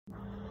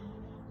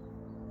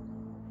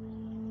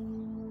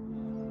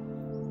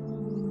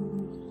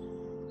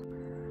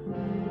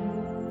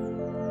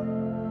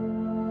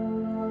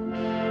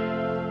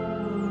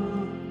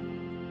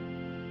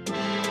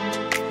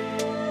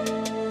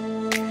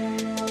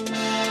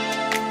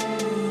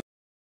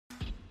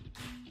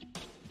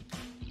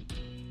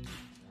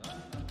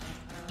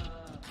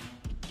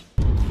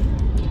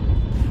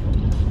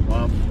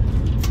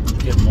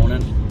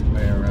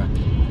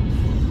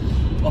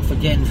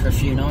again for a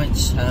few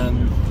nights. It's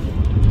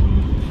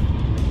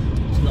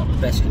not the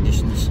best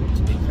conditions,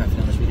 to be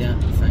perfectly honest with you.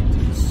 In fact,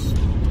 it's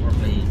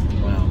probably,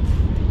 well,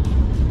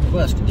 the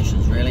worst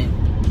conditions really.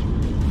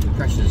 The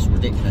pressure's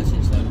ridiculous,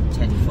 it's like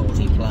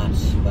 1040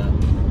 plus, but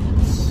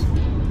it's,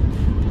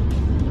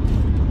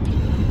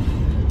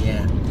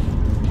 yeah,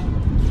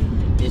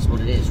 it is what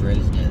it is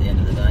really, isn't it, at the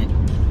end of the day.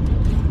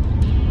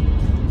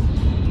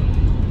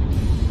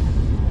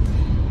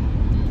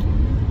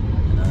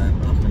 You know,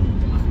 I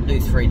can do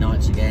 3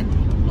 nights again.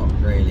 I'm not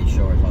really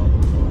sure if I'll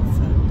sort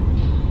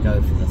of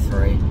go for the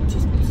 3,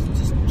 just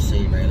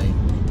see really.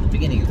 The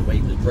beginning of the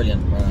week was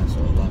brilliant, where I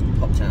sort of like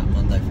popped out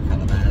Monday for a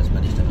couple of hours,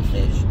 managed to have a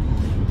fish.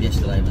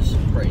 Yesterday was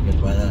pretty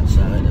good weather,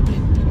 so it'd have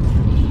been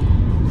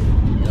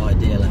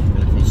ideal if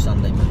we could fish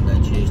Sunday, Monday,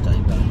 Tuesday,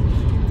 but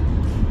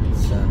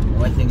it's, the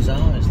way things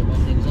are, it's the way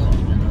things are.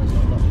 You know, there's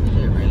not a lot to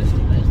do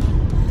realistically, is there?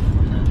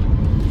 You know.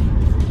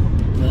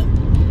 But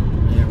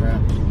we're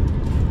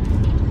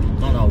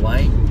on our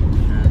way,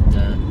 and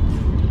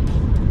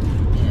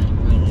yeah,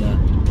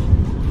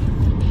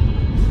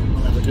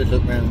 we'll have a good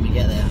look round when we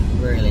get there.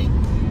 Really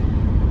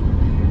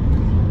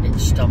been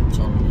stumped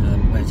on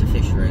where to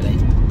fish really.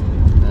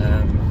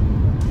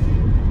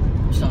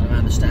 I'm starting to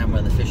understand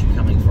where the fish are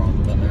coming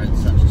from, but they're in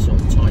such a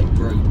sort of tight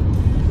group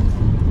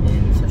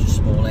in such a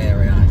small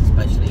area. It's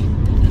basically,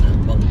 you know,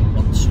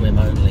 one swim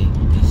only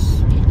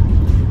is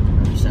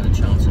where we stand a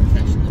chance of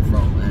catching them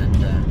from, and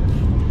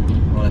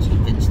well, I was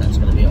convinced that's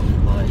going to be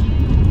occupied.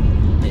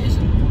 It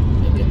isn't.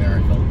 It'll be a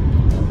miracle,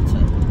 but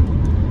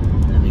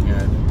there we go.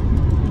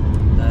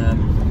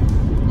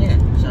 Yeah,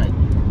 so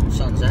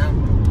sun's out,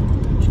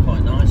 which is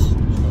quite nice.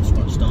 It's a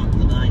nice start of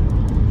the day.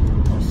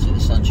 Nice to see the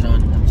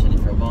sunshine. Haven't seen it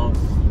for a while.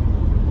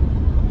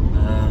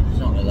 It's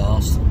not going to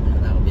last.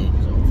 That'll be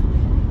sort of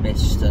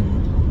mist and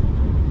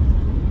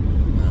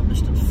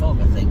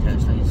fog, I think.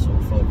 Actually, it's sort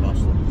of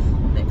forecast for the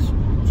next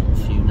sort of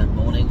few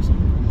mornings and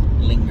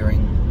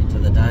lingering into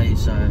the day.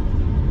 So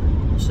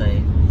we'll see.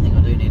 I think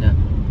I do need a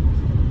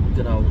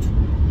good old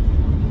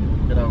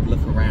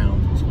look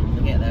around. So I'm going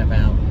to get there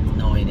about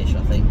 9ish,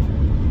 I think.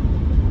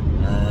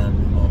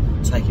 Or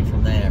take it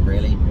from there,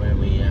 really, where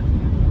we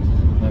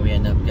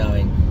end up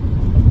going.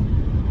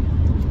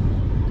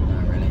 Don't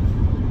know really.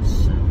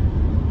 It's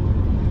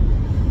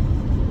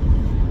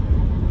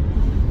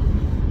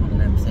one of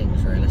them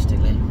things,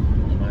 realistically, at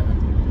the moment.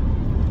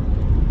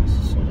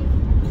 Just sort of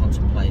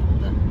contemplate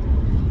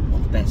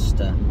what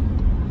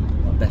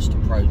best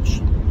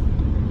approach.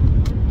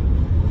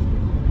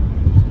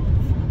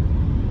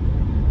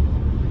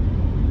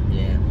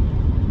 Yeah.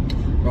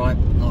 Right,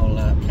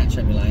 I'll catch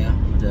up with you later.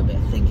 I'll do a bit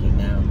of thinking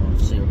now and we'll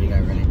see where we go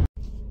really.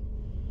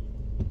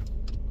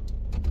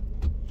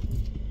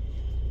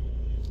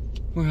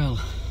 Well,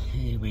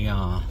 here we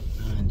are,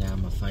 going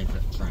down my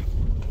favourite track.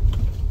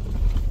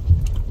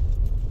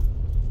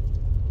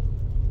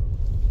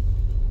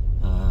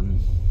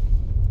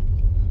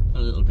 A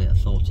little bit of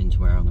thought into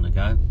where I'm going to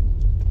go,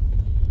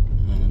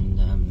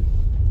 and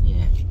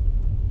yeah,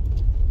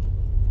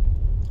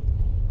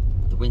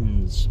 the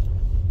wind's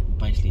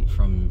basically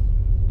from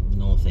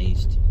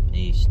northeast,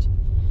 east,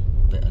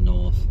 a bit of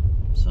north,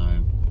 so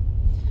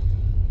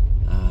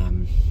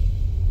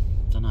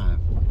don't know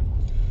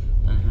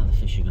how the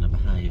fish are going to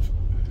behave.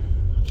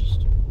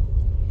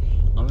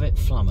 I'm a bit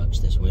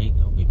flummoxed this week,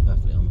 I'll be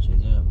perfectly honest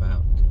with you,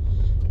 about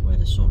where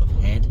to sort of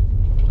head.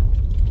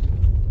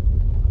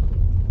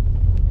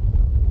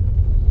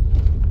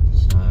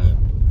 So,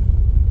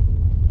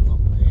 not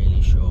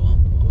really sure.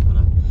 I'm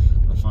going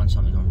to find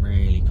something I'm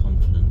really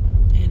confident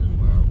in and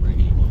where I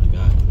really want to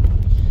go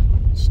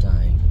and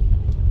stay.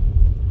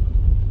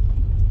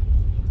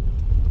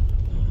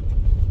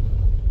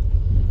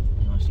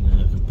 I'm actually going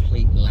to do a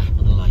complete lap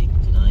of the lake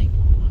today.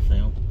 I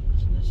feel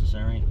it's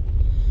necessary.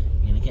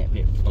 You're going to get a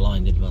bit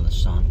blinded by the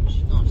sun, which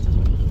is nice,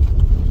 isn't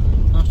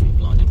it? Nice to be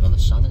blinded by the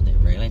sun, isn't it,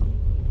 really?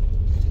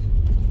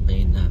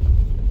 Been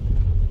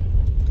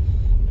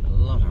a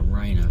lot of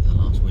rain over the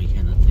last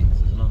weekend and things.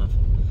 There's a lot of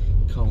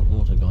cold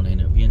water gone in.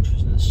 It'll be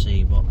interesting to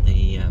see what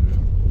the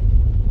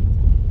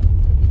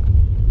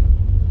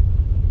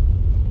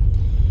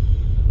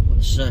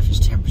surface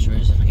temperature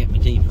is if I get my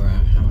deeper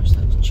out, how much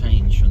that's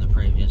changed from the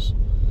previous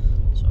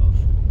sort of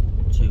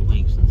 2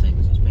 weeks and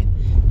things. It's been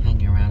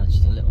hanging around at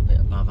just a little bit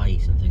above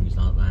 8 and things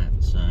like that,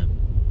 so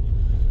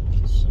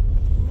it's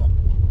not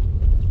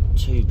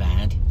too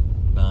bad,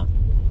 but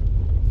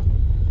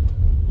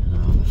you know,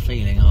 I have a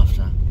feeling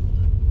after,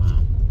 well,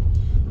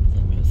 I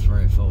think we have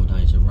 3 or 4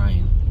 days of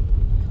rain.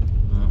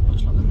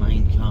 Looks like the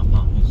main car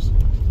park is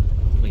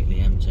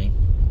completely empty.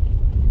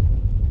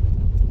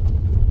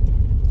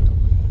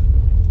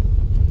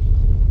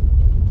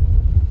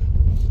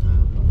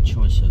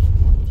 Choice of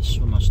the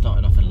swim I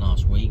started off in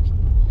last week,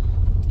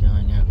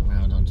 going out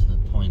round onto the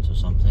point or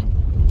something.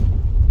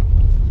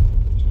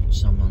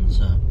 Someone's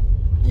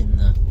in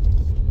the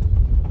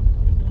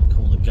what I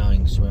call the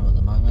going swim at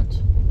the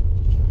moment,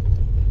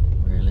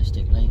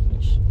 realistically,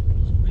 which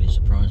doesn't really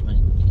surprise me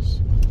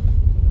because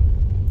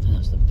I think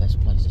that's the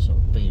best place to sort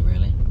of be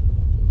really.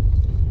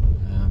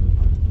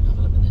 Have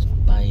a look in this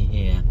bay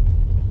here.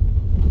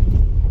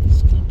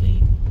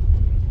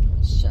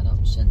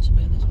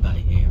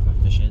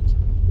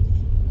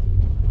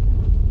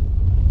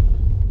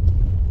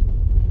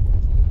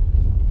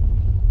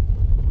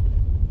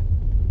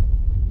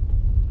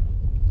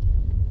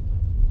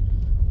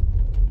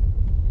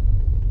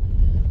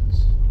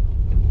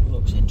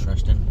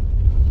 interesting.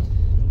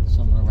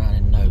 Someone around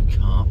in No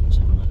Carp,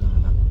 so I'm going to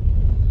have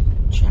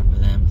a chat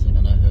with them. I think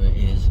I know who it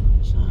is,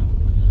 so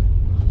we're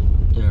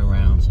going to do a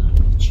round to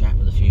chat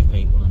with a few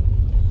people and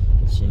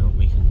see what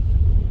we can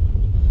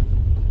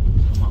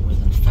come up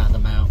with and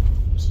fathom out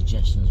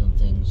suggestions on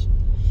things,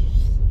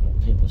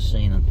 what people have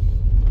seen and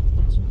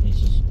bits and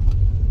pieces.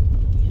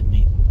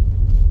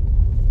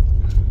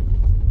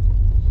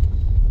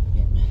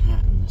 Get my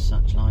hat and the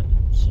such like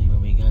and see where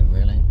we go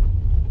really.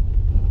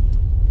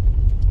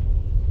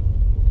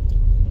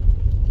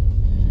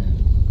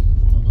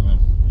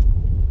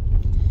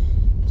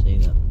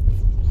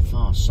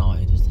 Far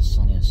side is the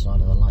sunniest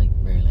side of the lake,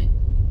 really.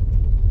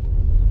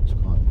 It's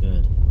quite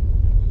good.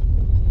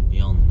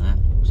 Beyond that,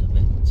 it's a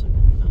bit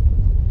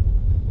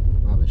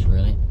rubbish,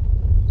 really.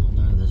 I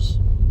know there's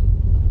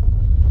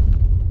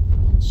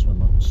one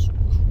swim I'd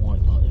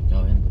quite like to go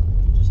in.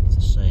 We'll just have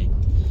to see.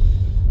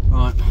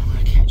 Right, I'm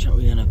going to catch up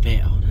with you in a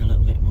bit. I'll do a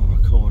little bit more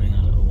recording in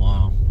a little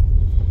while.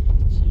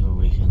 See what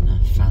we can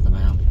fathom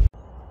out.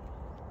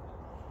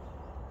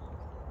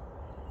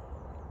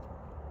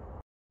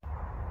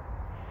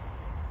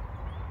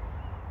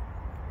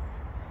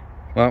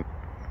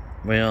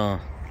 Well,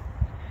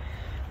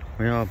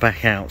 we are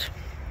back out.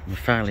 We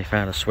finally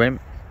found a swim.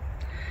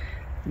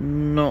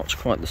 Not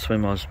quite the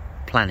swim I was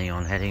planning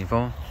on heading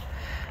for.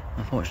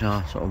 Unfortunately,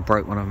 I sort of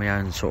broke one of my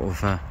own sort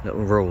of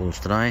little rules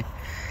today.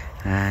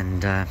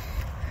 And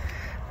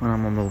when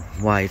I'm on the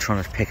way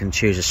trying to pick and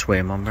choose a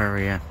swim, I'm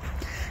very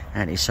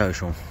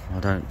antisocial. I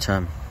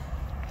don't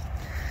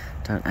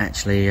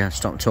actually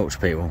stop and talk to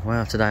people.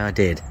 Well, today I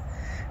did,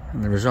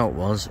 and the result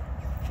was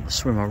the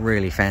swim I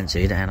really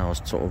fancied, and I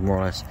was sort of more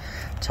or less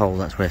told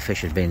that's where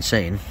fish had been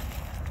seen.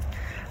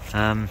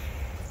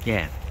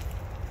 Yeah,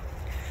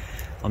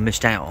 I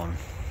missed out on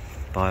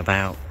by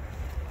about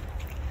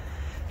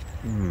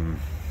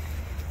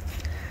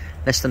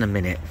less than a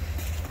minute.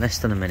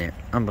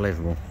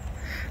 Unbelievable.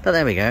 But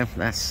there we go.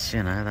 That's,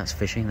 you know, that's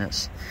fishing.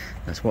 That's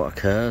what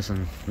occurs,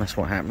 and that's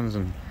what happens.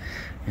 And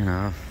you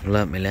know, I've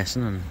learnt my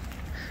lesson, and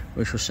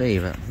we shall see.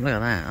 But look at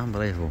that,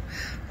 unbelievable,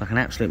 like an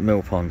absolute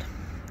mill pond.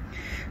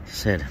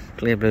 Said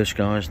clear blue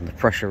skies, and the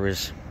pressure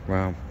is,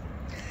 well,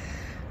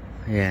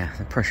 yeah,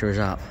 the pressure is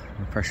up.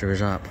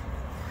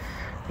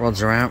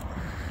 Rods are out,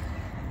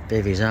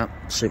 bivvy's up,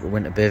 super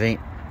winter bivvy.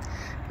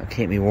 That'll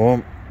keep me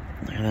warm.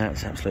 Look at that,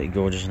 it's absolutely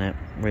gorgeous, isn't it?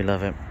 We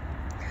love it.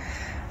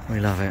 We're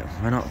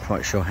not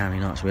quite sure how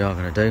many nights we are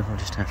going to do. We'll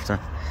just have to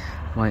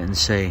wait and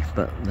see.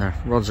 But the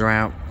rods are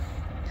out,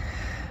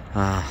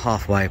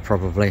 halfway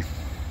probably.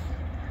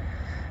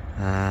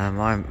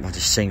 I'm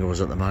just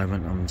singles at the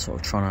moment. I'm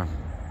sort of trying to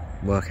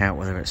work out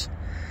whether it's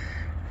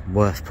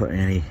worth putting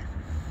any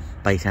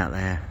bait out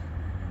there.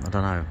 I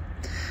don't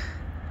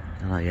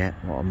know yet.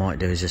 What I might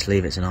do is just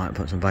leave it tonight and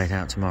put some bait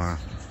out tomorrow.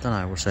 Don't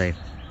know, we'll see.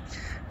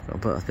 Got to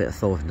put a bit of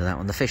thought into that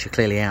one. The fish are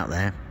clearly out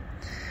there.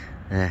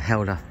 They're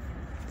held up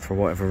for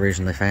whatever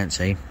reason they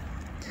fancy.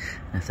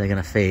 And if they're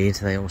going to feed,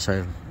 they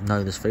also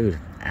know there's food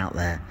out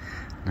there.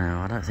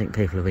 Now, I don't think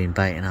people have been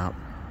baiting up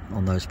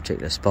on those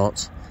particular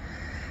spots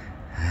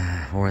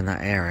or in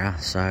that area,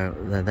 so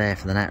they're there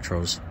for the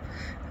naturals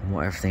and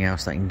what everything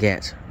else they can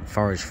get and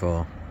forage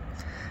for.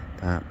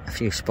 But a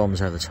few spoms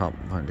over the top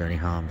won't do any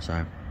harm,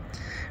 so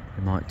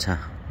we might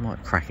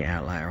crack it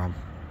out later on.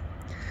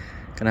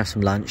 Gonna have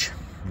some lunch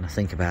and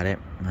think about it,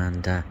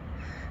 and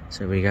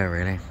so we go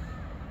really.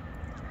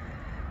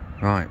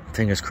 Right,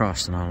 fingers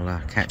crossed, and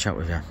I'll catch up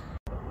with you.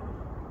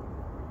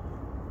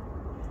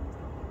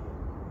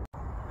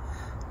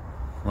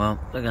 Well,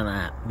 look at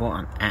that, what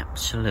an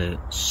absolute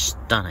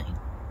stunning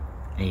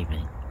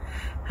evening.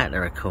 Had to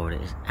record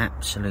it, it's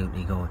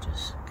absolutely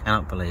gorgeous.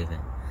 Cannot believe it.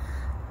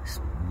 It's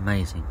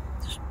amazing,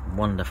 just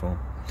wonderful,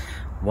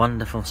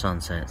 wonderful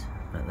sunset.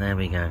 But there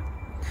we go.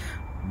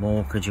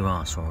 More could you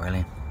ask for,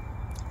 really?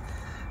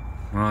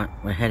 Right,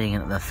 we're heading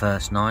into the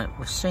first night.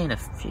 We've seen a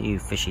few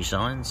fishy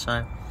signs,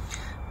 so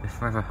we're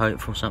forever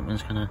hopeful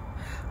something's going to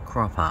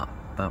crop up.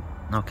 But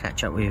I'll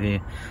catch up with you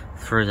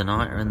through the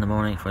night or in the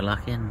morning if we're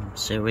lucky, and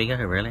see where we go,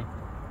 really.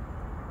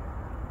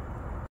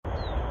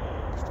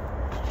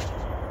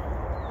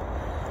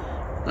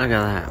 Look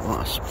at that,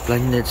 what a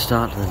splendid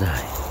start to the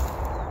day.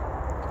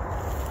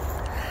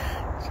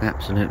 It's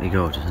absolutely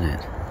gorgeous, isn't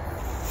it?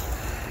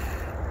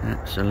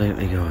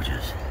 Absolutely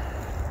gorgeous.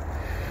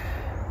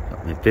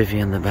 Got my bivvy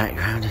in the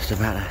background, just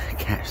about to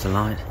catch the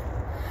light.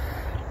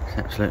 It's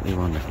absolutely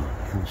wonderful.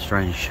 Some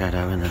strange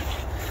shadow in the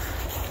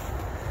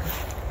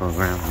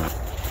foreground, but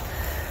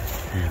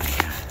there we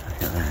go.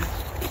 Look at that.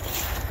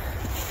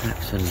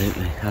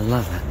 Absolutely, I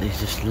love that. You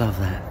just love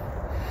that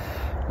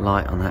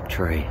light on that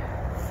tree.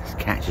 Just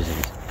catches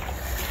it.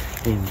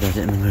 Even does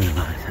it in the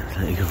moonlight.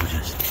 Absolutely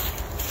gorgeous.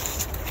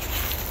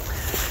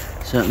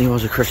 Certainly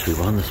was a crispy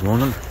one this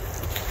morning.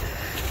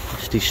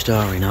 Misty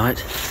starry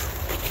night.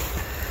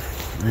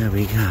 There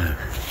we go.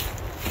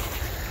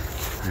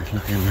 It's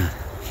looking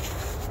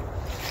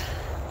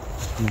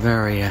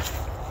very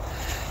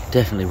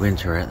definitely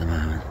winter at the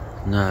moment.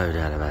 No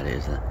doubt about it,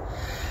 is there?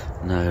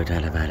 No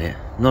doubt about it.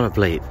 Not a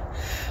bleep.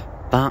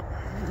 But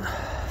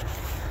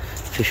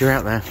fish are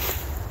out there.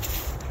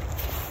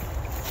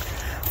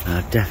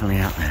 Definitely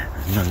out there.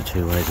 There's no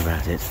two ways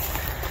about it.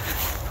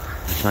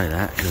 I say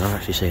that because I've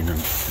actually seen them.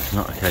 It's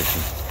not a case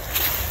of,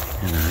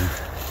 you know,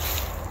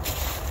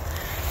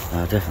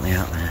 they're definitely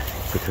out there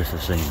because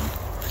I've seen them.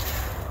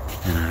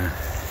 You know,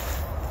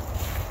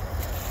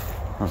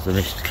 once the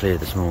mist cleared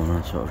this morning,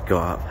 I sort of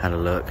got up, had a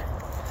look.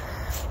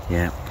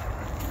 Yeah,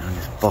 and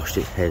just boshed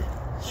its head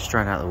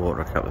straight out of the water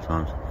a couple of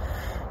times,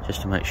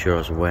 just to make sure I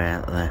was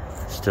aware that they're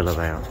still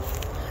about.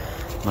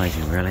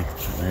 Amazing, really.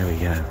 But there we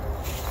go.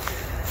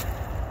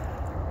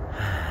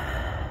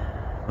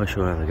 Wish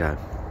we'll have a go.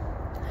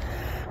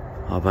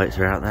 Our boats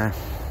are out there.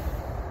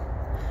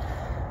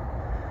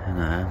 You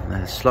know,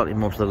 they're slightly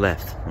more to the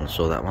left when I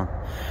saw that one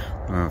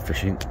when I was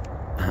fishing.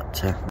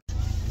 But,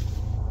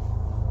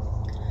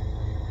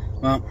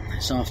 well,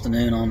 it's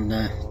afternoon on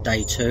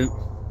day 2.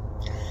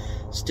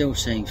 Still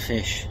seeing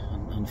fish.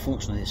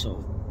 Unfortunately, it's sort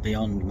of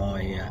beyond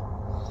my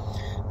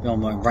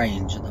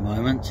range at the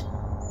moment.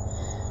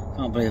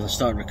 Can't believe I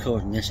started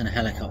recording this and a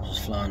helicopter's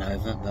flying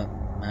over, but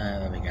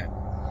there we go.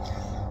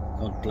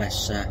 God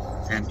bless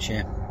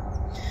Hampshire.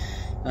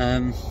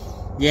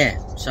 Yeah,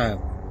 so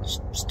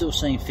still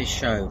seeing fish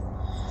show.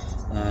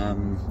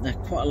 They're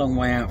quite a long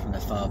way out from the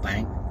far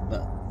bank,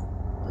 but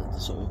the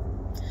sort of,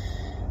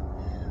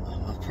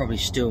 I've probably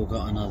still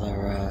got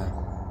another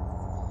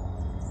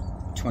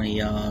 20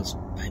 yards,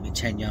 maybe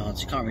 10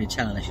 yards. You can't really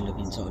tell unless you're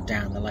looking sort of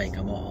down the lake.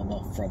 I'm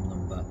off from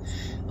them, but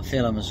I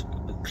feel I'm as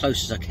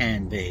close as I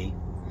can be.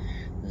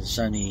 There's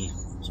only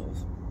sort of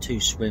 2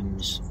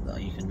 swims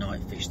that you can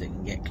night fish that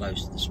can get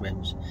close to the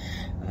swims.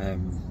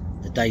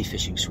 The day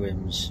fishing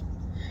swims,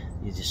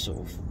 you just sort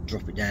of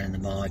drop it down in the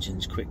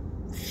margins, quick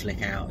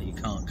flick out. You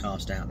can't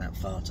cast out that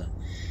far to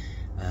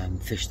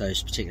fish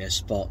those particular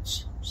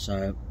spots.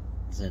 So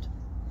I said,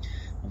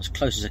 I'm as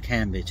close as I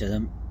can be to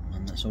them,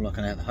 and that's all I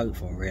can ever hope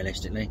for,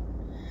 realistically.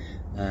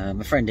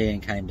 My friend Ian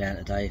came down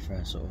today for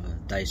a sort of a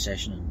day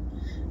session, and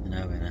you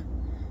know, we had a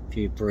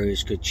few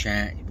brews, good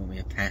chat. He brought me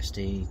a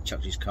pasty,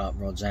 chucked his carp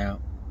rods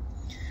out.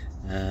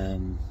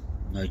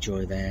 No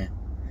joy there,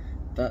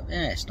 but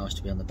yeah, it's nice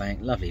to be on the bank.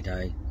 Lovely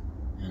day,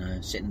 you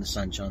know, sitting in the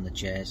sunshine in the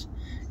chairs,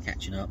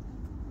 catching up.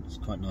 It's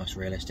quite nice,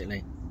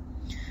 realistically.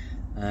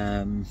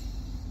 But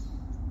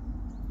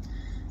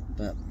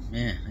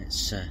yeah,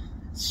 it's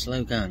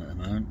slow going at the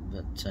moment,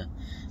 but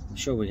I'm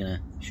sure we're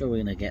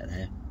gonna get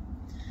there.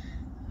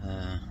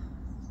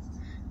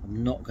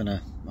 I'm not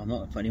gonna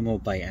put any more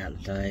bait out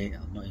today.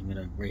 I'm not even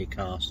gonna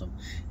recast. I'm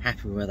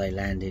happy with where they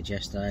landed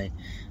yesterday.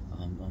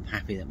 I'm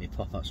happy that my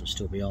pop-ups will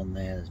still be on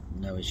there. There's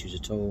no issues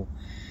at all.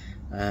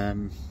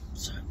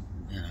 So,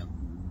 you know,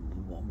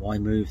 why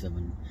move them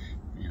and,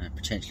 you know,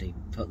 potentially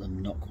put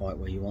them not quite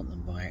where you want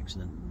them by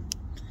accident? And,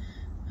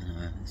 you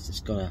know, it's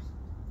just gonna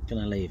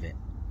leave it.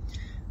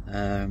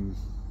 I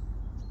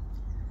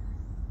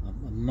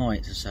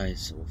might, to say,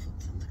 sort of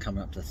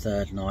coming up to the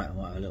 3rd night, I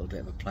might have a little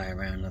bit of a play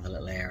around another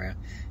little area,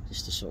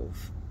 just to sort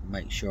of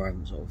make sure I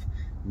haven't sort of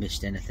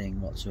missed anything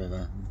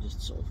whatsoever, and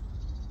just sort of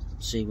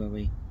see where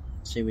we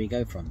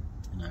go from,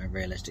 you know,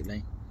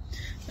 realistically.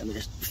 Let me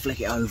just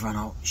flick it over and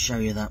I'll show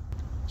you the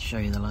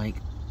lake.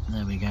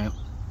 There we go.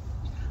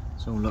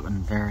 It's all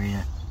looking very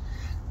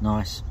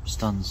nice.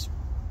 Sun's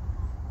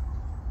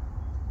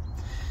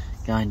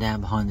going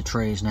down behind the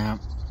trees now.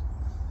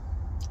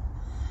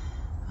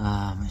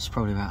 It's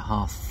probably about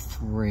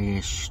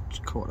 3:30ish,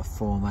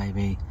 3:45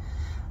 maybe.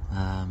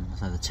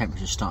 So the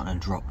temperature's starting to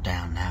drop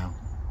down now.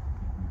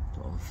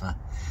 Sort of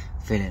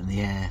feel it in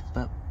the air,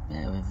 but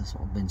yeah, we've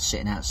sort of been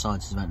sitting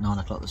outside since about 9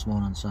 o'clock this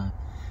morning, so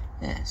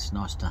yeah, it's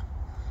nice to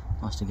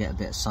get a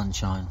bit of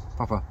sunshine.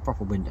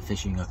 Proper winter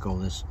fishing, I call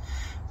this,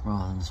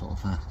 rather than sort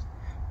of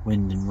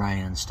wind and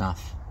rain and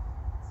stuff.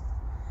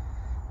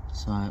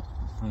 So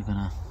we're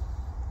gonna,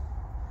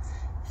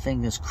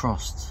 fingers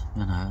crossed,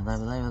 you know, they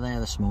were there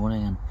this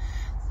morning, and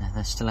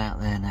they're still out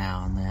there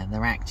now, and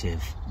they're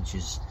active, which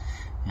is,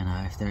 you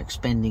know, if they're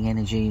expending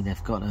energy,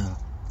 they've got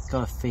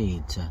to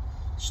feed to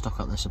stock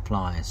up their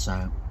supplies.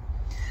 So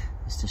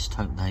let's just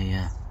hope they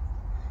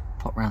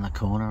pop round the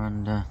corner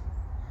and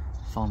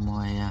find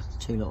my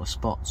 2 little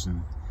spots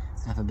and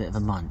have a bit of a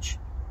munch.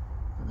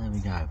 But there we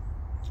go.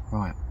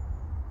 Right,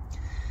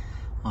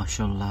 I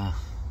shall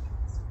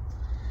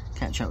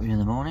catch up with you in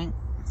the morning.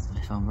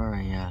 If I'm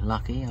very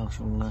lucky, I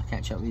shall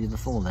catch up with you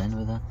before then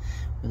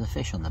with a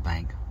fish on the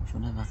bank. We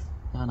shall never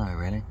know,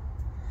 really.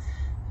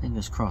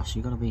 Fingers crossed.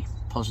 You've got to be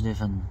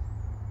positive, and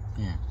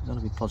yeah, you've got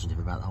to be positive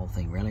about the whole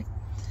thing, really.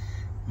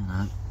 You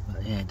know,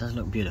 but yeah, it does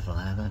look beautiful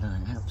out there,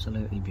 doesn't it?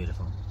 Absolutely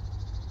beautiful.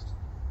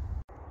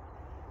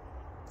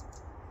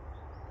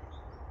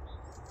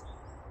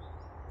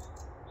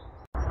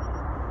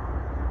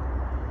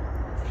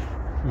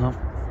 Well,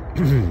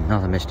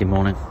 another misty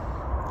morning.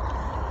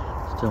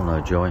 Still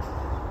no joy.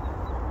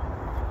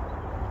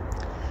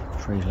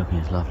 Trees looking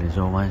as lovely as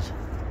always.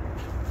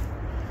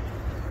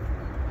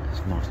 It's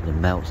starting to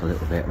melt a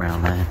little bit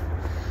around there,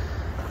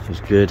 which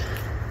is good.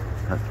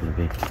 Hopefully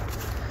be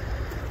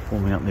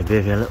warming up my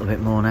bivvy a little bit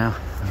more now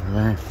over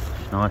there,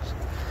 which is nice.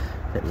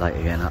 A bit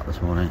later getting up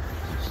this morning.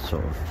 Just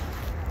sort of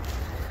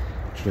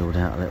chilled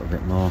out a little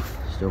bit more.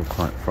 Still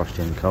quite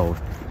frosty and cold.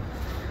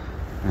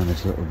 And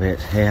there's a little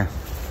bit here.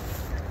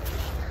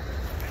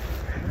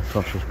 The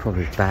frost was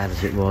probably as bad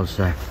as it was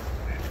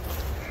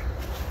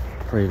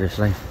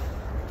previously.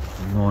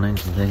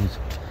 Mornings and things.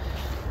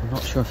 I'm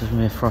not sure if there's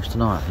going to be a frost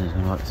tonight. I think it's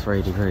going to be like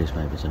 3 degrees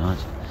maybe tonight.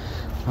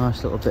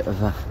 Nice little bit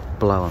of a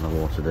blow on the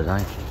water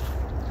today.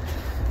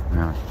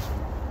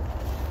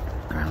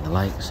 Around the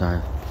lake,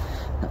 so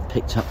that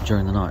picked up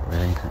during the night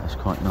really. That was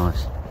quite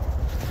nice.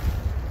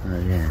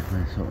 Yeah,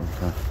 they sort of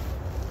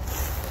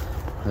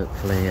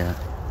hopefully you're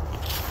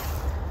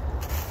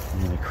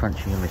going to be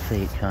crunching on my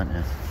feet, can't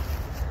you?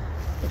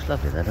 Looks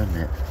lovely there, doesn't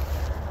it?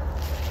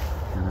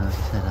 And as I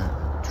said,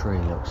 that tree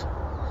looks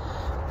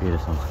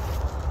beautiful.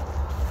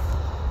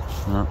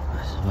 Well,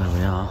 this is where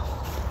we are.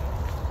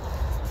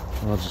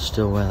 Rods are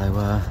still where they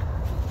were.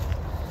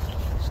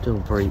 Still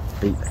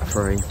beep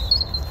free.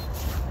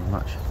 Nothing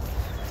much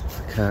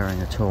occurring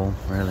at all,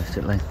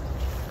 realistically.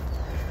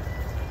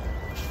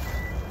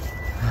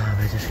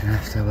 We're just going to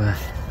have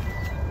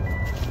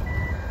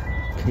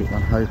to keep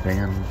on hoping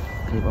and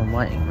keep on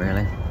waiting,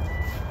 really.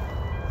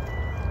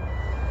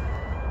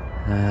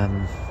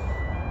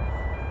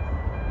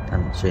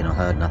 Haven't seen or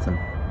heard nothing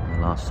in the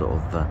last sort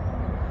of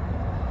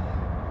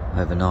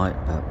overnight,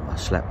 but I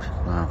slept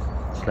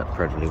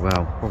incredibly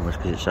well. Problem is,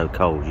 because it's so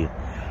cold, you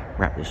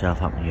wrap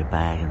yourself up in your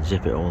bag and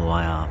zip it all the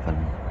way up and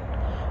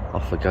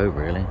off we go,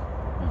 really.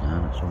 You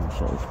know, it's all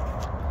sort of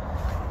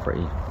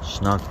pretty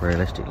snug,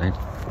 realistically.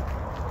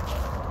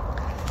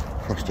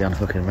 Frosty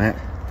unhooking mat,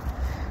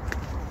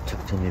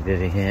 tucked in your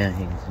bivvy here,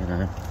 you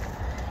know.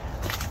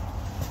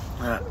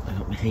 We've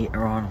got my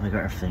heater on, we've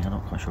got everything. I'm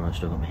not quite sure I've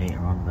still got my heater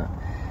on, but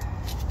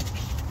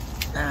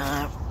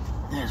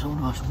yeah, it's all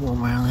nice and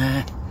warm around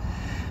there.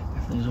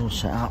 Everything's all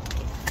set up.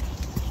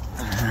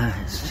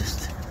 It's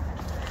just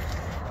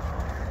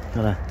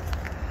gotta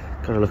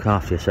look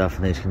after yourself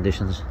in these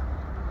conditions.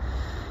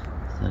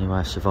 It's the only way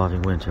of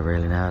surviving winter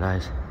really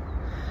nowadays,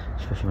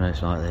 especially when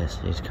it's like this.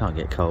 You just can't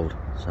get cold,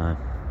 so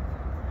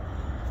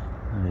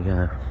there we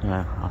go.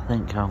 Yeah, I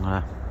think I'm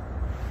gonna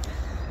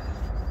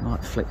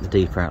might flick the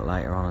deeper out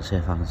later on and see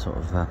if I can sort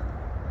of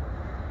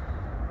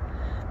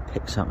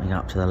pick something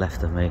up to the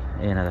left of me.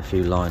 Ian had a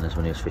few liners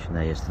when he was fishing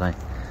there yesterday.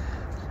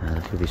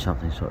 There could be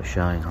something sort of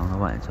showing. I'm going to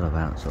wait until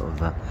about sort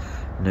of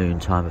noon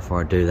time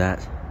before I do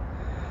that.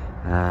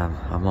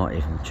 I might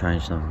even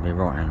change my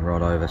right hand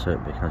rod over so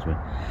it becomes my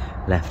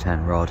left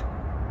hand rod,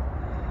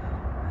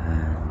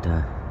 and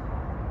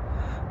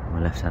my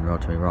left hand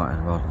rod to my right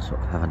hand rod, and sort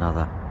of have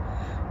another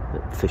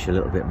fish a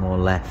little bit more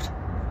left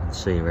and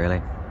see,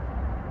 really.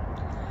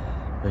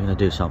 We're going to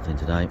do something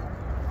today,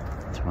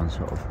 try and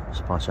sort of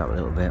spice up a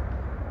little bit,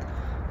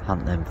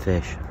 hunt them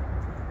fish.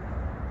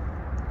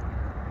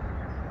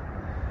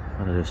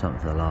 Got to do something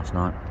for the last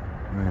night,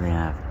 really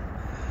have.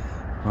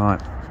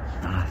 Right,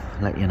 I'll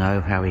let you know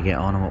how we get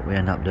on and what we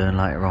end up doing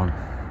later on.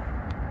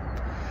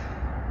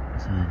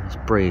 So this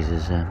breeze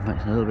is making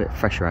it a little bit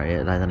fresher out here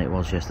today than it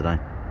was yesterday.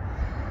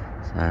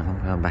 So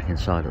I'm going back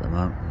inside at the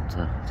moment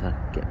to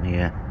get me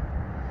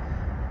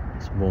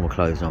some warmer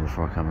clothes on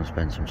before I come and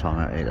spend some time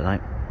out here today.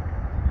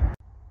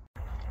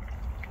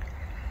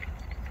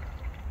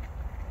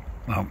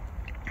 Well,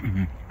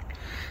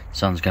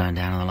 sun's going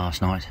down on the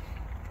last night.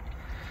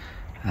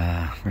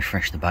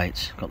 Refreshed the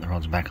baits, got the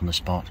rods back on the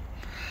spot.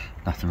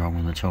 Nothing wrong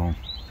with them at all.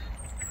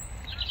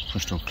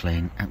 Crystal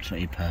clean,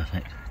 absolutely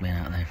perfect. Been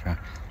out there for a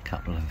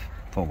couple of,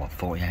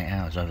 48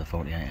 hours, over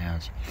 48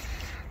 hours.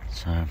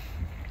 So,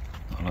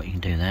 not a lot you can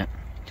do there.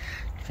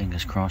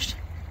 Fingers crossed,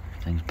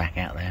 things back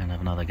out there and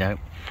have another go.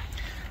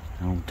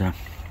 Old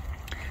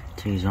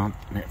tea's on,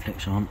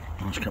 Netflix on,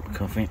 nice cup of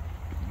coffee,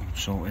 all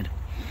sorted,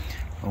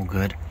 all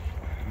good.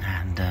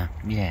 And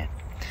yeah,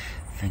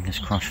 fingers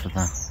crossed for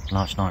the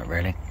last night,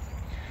 really.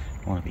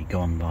 I want to be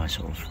gone by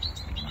sort of,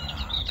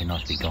 it'd be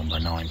nice to be gone by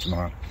 9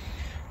 tomorrow,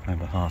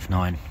 around about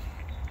 9:30.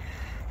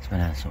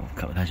 Spend a sort of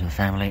couple of days with the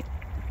family,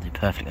 do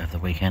perfect over the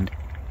weekend.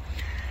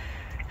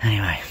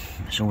 Anyway,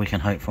 that's all we can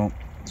hope for,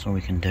 that's all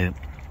we can do.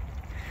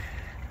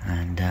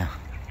 And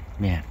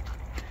yeah,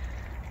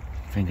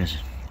 fingers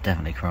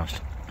definitely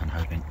crossed and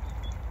hoping.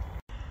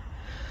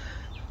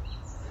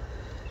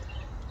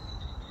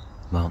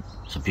 Well,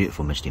 it's a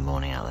beautiful misty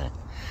morning out there.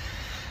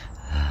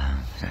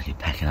 It's actually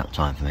packing up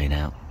time for me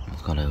now.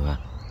 I've got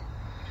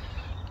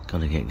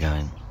to get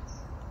going.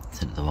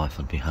 Said that the wife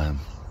would be home.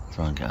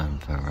 Try and get home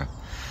for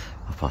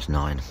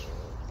 9:30.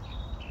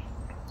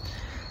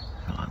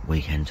 Like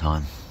weekend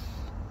time.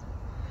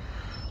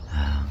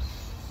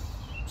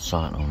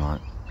 Silent all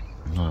night.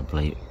 Not a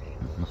bleep.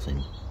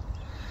 Nothing.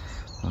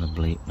 Not a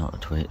bleep. Not a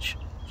twitch.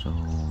 It's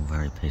all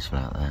very peaceful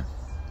out there.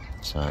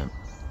 So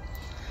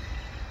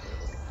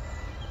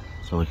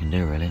that's all we can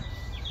do, really.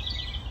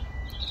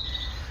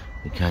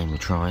 We came, we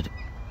tried,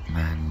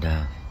 and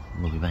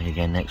we'll be back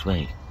again next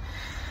week.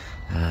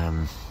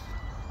 The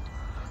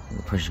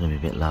pressure's going to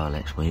be a bit lower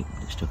next week,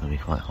 but it's still going to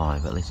be quite high,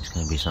 but at least it's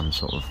going to be some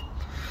sort of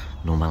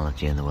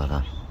normality in the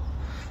weather.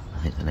 I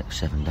think the next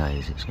 7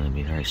 days it's going to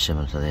be very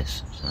similar to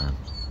this, so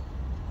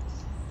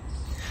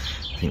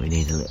think we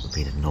need a little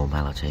bit of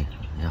normality.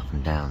 The up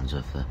and downs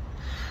of the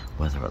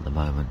weather at the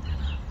moment, you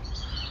know.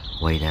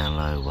 Way down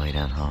low, way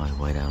down high,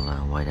 way down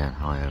low, way down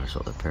high over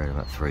sort of a period of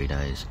about 3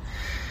 days.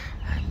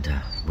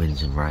 And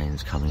winds and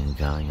rains coming and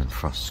going, and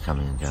frosts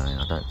coming and going.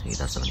 I don't think it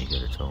does them any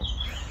good at all.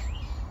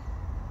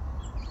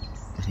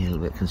 We need a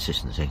little bit of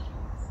consistency.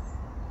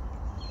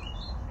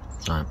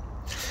 So,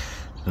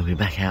 we'll be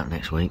back out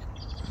next week.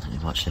 We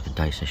might slip a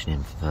day session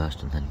in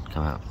first and then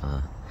come out for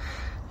a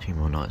few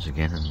more nights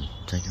again and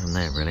take it from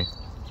there, really.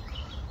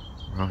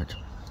 Right,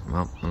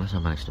 well, unless I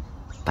manage to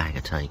bag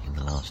a take in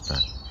the last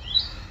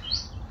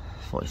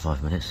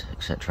 45 minutes,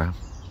 etc.,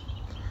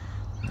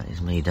 that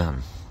is me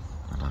done.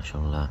 And I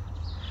shall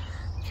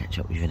catch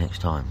up with you next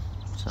time.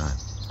 So,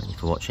 thank you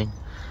for watching.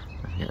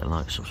 Don't forget to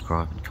like,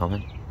 subscribe and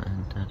comment,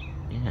 and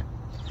yeah,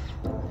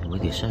 I'll be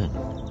with you soon.